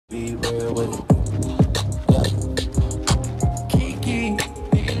real with it. Yeah. Kiki,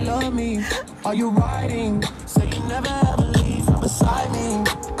 do you love me? Are you riding? Say you never ever leave from beside me.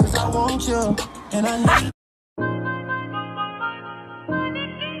 Cause I want you, and I need.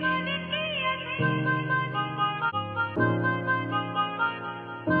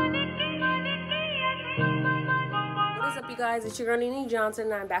 What is up, you guys? It's your girl Nene Johnson,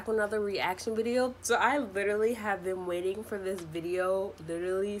 and I'm back with another reaction video. So I literally have been waiting for this video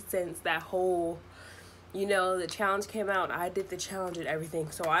literally since that whole, you know, the challenge came out. I did the challenge and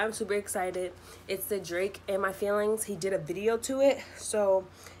everything, so I'm super excited. It's the Drake and My Feelings. He did a video to it, so,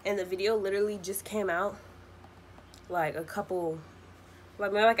 and the video literally just came out like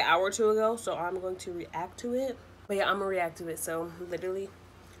maybe like an hour or two ago, so I'm going to react to it. But yeah, I'm gonna react to it, so literally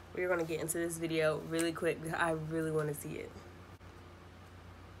we're gonna get into this video really quick. I really want to see it.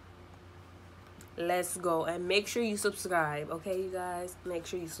 Let's go, and make sure you subscribe, okay, you guys? Make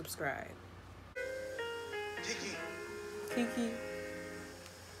sure you subscribe. Kiki.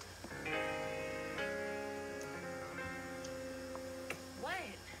 What?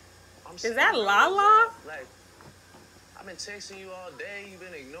 Is that Lala? Like, I've been texting you all day. You've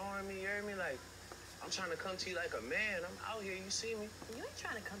been ignoring me. You hear me? Like, I'm trying to come to you like a man. I'm out here. You see me? You ain't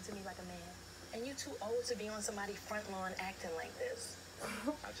trying to come to me like a man. And you too old to be on somebody's front lawn acting like this.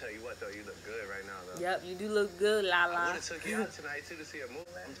 I tell you what, though, you look good right now, though. Yep, you do look good, I Lala. would have took you out tonight, too, to see a movie.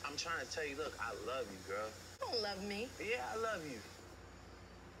 I'm trying to tell you, look, I love you, girl. You don't love me. Yeah, I love you.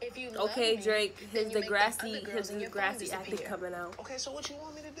 If you love Okay, me, Drake, then his you make them other Degrassi, girls in your phone acting disappear. coming out. Okay, so what you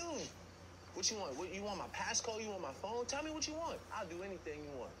want me to do? What you want? What, you want my passcode? You want my phone? Tell me what you want. I'll do anything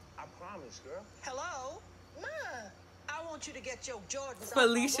you want. I promise, girl. Hello? Ma, I want you to get your Jordans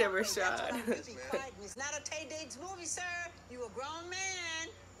Felicia off my walkway. Rashad. That's what I'm Yes, busy ma'am. fighting. It's not a Tay Diggs movie, sir. You a grown man.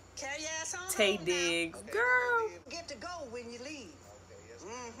 Carry your ass on Tay home now. Diggs, Okay, girl. Get to go when you leave. Okay, yes,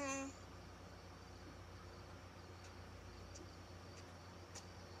 ma'am. Mm-hmm.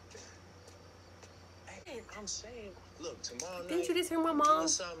 Hey, I'm saying, look, tomorrow night. Didn't you just hear my I'm mom? doing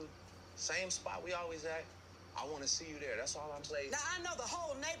something, same spot we always at. I want to see you there. That's all I'm saying. Now, I know the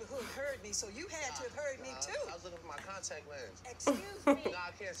whole neighborhood heard me, so you had to have heard me, too. I was looking for my contact lens. Excuse me. No,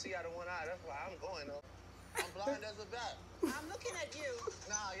 I can't see out of one eye. That's why I'm going, though. I'm blind as a bat. I'm looking at you.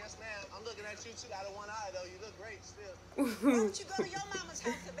 Nah, yes, ma'am. I'm looking at you, too, out of one eye, though. You look great still. Why don't you go to your mama's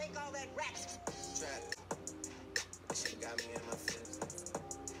house to make all that rap? Trap. She got me in my feelings.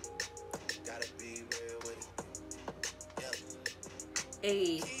 Gotta be real with it. Yep.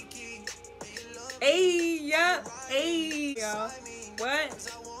 Hey. Hey, yeah. Hey, y'all. What?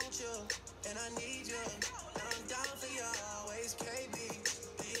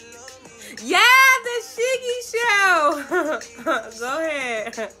 Yeah, the Shiggy Show. Go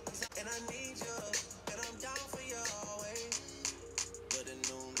ahead.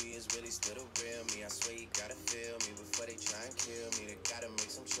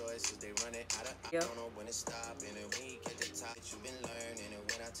 I don't know when to stop, and then when you get the top that you've been learning, and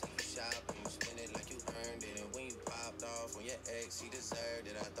when I take you shopping, you spend it like you earned it, and when you popped off on your ex, he deserved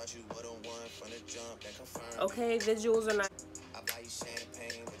it. I thought you would've won from the jump, that confirmed. Okay, visuals are not. I buy you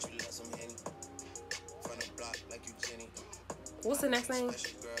champagne, but you love some Henny. From the block like you Jenny. What's the next name?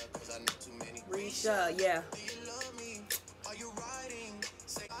 Special girl, 'cause I know too many. Risha, yeah.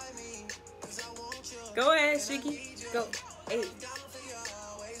 Go ahead, Shiggy. Go. Hey.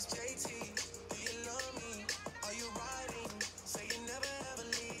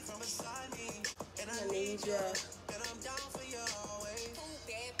 I need ya.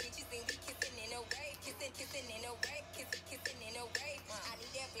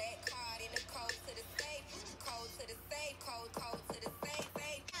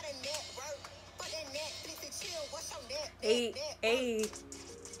 Hey, hey.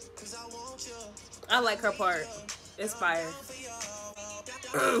 I like her part. It's fire.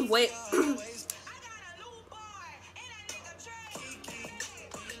 Wait.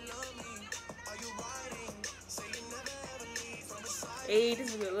 Hey, this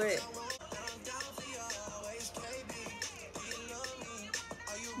is good lit.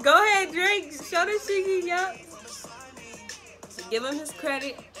 Go ahead, Drake. Show the Shiggy, yup. Give him his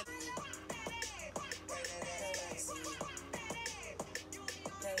credit.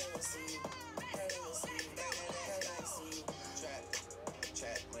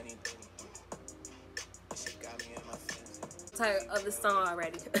 Tired of the song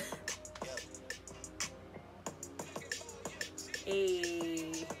already.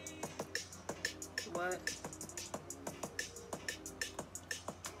 Hey. What?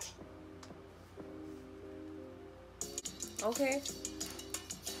 Okay.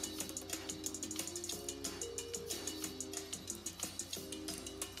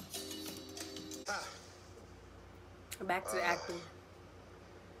 Back to the acting.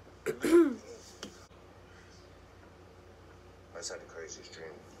 I just had the craziest dream.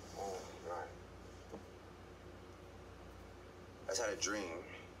 Oh, God. I just had a dream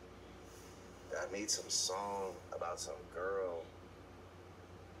that I made some song about some girl.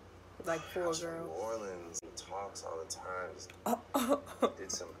 Like poor From girl. New Orleans. He talks all the time. Just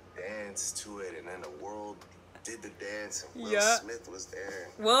did some dance to it, and then the world did the dance, and Will Smith was there.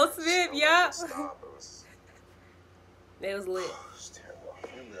 Will Smith, Nobody yeah. would stop. It was, It was lit. it was terrible.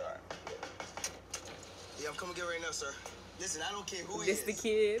 You'll be all right. Yeah, I'm coming get right now, sir. Listen, I don't care who he This is. the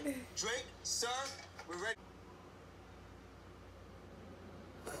kid. Drake, sir, we're ready.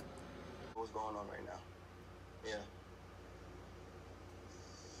 What's going on right now? Yeah.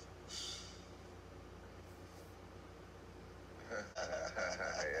 Yeah,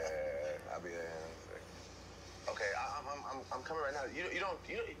 I'll be there. Okay, I'm coming right now. Do you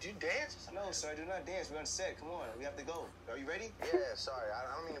dance? No, sir, I do not dance. We're on set. Come on, we have to go. Are you ready? Yeah, sorry. I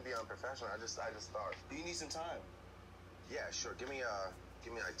don't mean to be unprofessional. I just thought. Do you need some time? Yeah, sure. Give me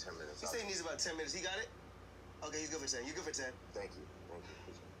like 10 minutes. He said he needs about 10 minutes. He got it? Okay, he's good for 10. You're good for 10. Thank you.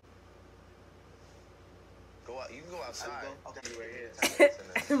 Go out. You can go outside. Go? Okay. You right here.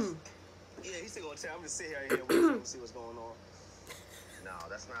 Yeah, he's still gonna tell. I'm just sitting here waiting to see what's going on. No,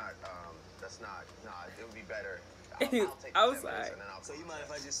 that's not. No, it would be better. I'll take the 10 minutes and then So you mind if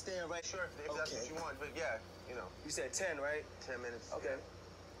I just stand right? Sure, if that's what you want. But yeah, You said 10, right? 10 minutes. Okay. Yeah.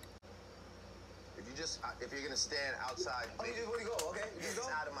 If you're gonna stand outside, Oh, you just want to go? Okay, you just go.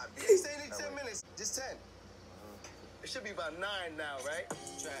 it's out of my He business. said he need 10 minutes. Just 10. It should be about 9 now, right?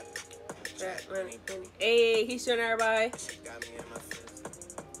 Hey, he's showing everybody. Got me in my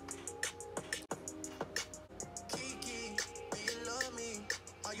feelings. Kiki, do you love me?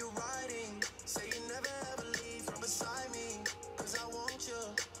 Are you riding? Say you never ever leave from beside me. Cause I want you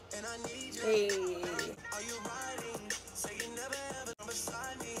and I need you. Hey. Are you riding? Say you never ever from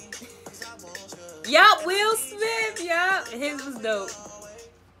beside me. Cause I want you. Yup, Will Smith. Yup, his was dope.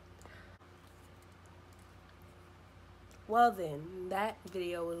 Well then, that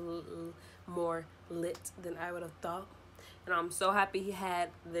video was a little more lit than I would have thought. And I'm so happy he had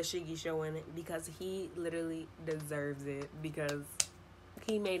the Shiggy show in it because he literally deserves it because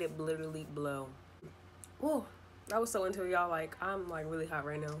he made it literally blow. Whoa, I was so into it, y'all. Like, I'm like really hot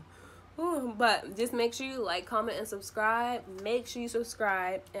right now. Ooh, but just make sure you like, comment, and subscribe. Make sure you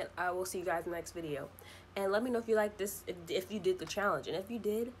subscribe, and I will see you guys in the next video. And let me know if you like this, if you did the challenge. And if you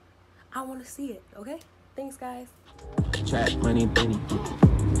did, I want to see it, okay? Thanks, guys. Trap money, Benny.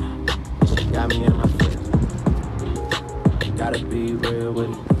 She got me in my feelings. Gotta be real with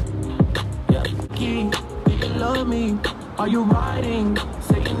it. Yeah. Kiki, do you love me? Are you riding?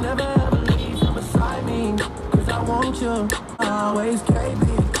 Say you never ever leave from beside me. Cause I want you. Always KB.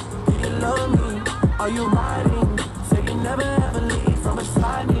 Do you love me? Are you riding? Say you never ever leave from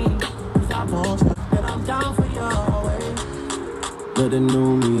beside me. Cause I want you. And I'm down for you always. But the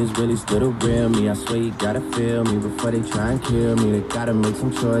new me is really still the real me. I swear you gotta feel me before they try and kill me. They gotta make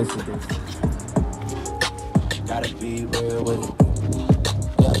some choices. Gotta be real with it.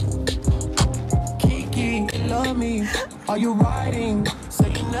 Yeah. Kiki, you love me. Are you riding? Say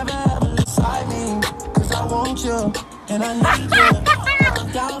you never ever beside me. Cause I want you and I need you. I'm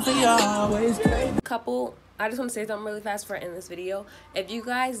down for you always. Couple, I just want to say something really fast for in this video. If you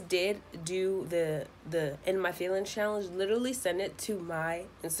guys did do the In My Feelings challenge, literally send it to my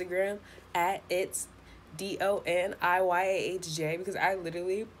Instagram at it's DONIYAHJ because I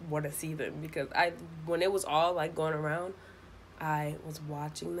literally want to see them because when it was all like going around, I was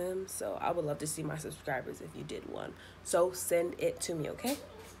watching them. So I would love to see my subscribers if you did one. So send it to me, okay?